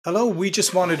Hello, we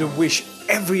just wanted to wish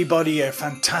everybody a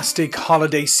fantastic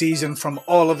holiday season from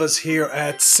all of us here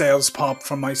at SalesPOP,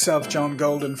 from myself, John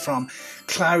Golden, from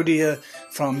Claudia,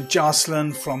 from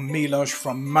Jocelyn, from Milos,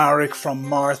 from Marek, from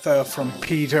Martha, from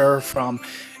Peter, from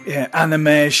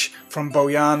Animesh, from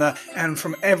Boyana, and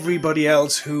from everybody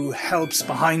else who helps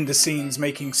behind the scenes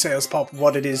making SalesPOP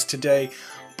what it is today.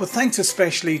 But thanks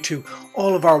especially to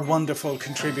all of our wonderful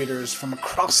contributors from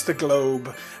across the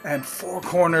globe and four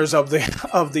corners of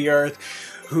the earth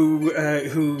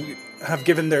who have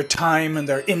given their time and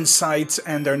their insights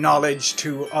and their knowledge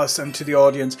to us and to the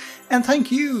audience. And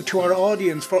thank you to our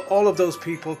audience for all of those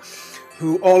people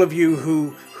all of you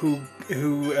who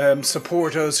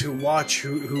support us, who watch,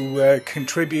 who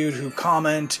contribute, who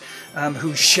comment,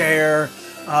 who share.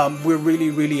 We're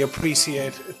really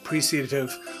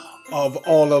appreciative of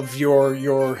all of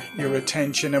your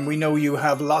attention, and we know you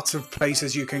have lots of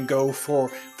places you can go for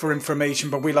information,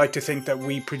 but we like to think that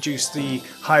we produce the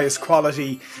highest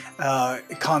quality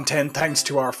content thanks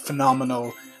to our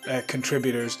phenomenal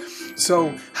contributors.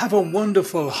 So have a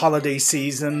wonderful holiday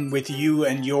season with you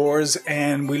and yours,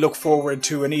 and we look forward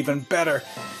to an even better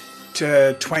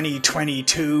to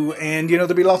 2022, and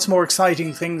there'll be lots more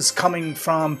exciting things coming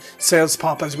from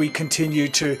SalesPOP as we continue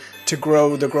to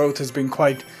grow. The growth has been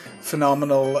quite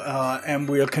phenomenal, and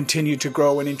we'll continue to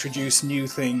grow and introduce new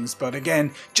things. But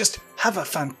again, just have a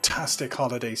fantastic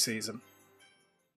holiday season.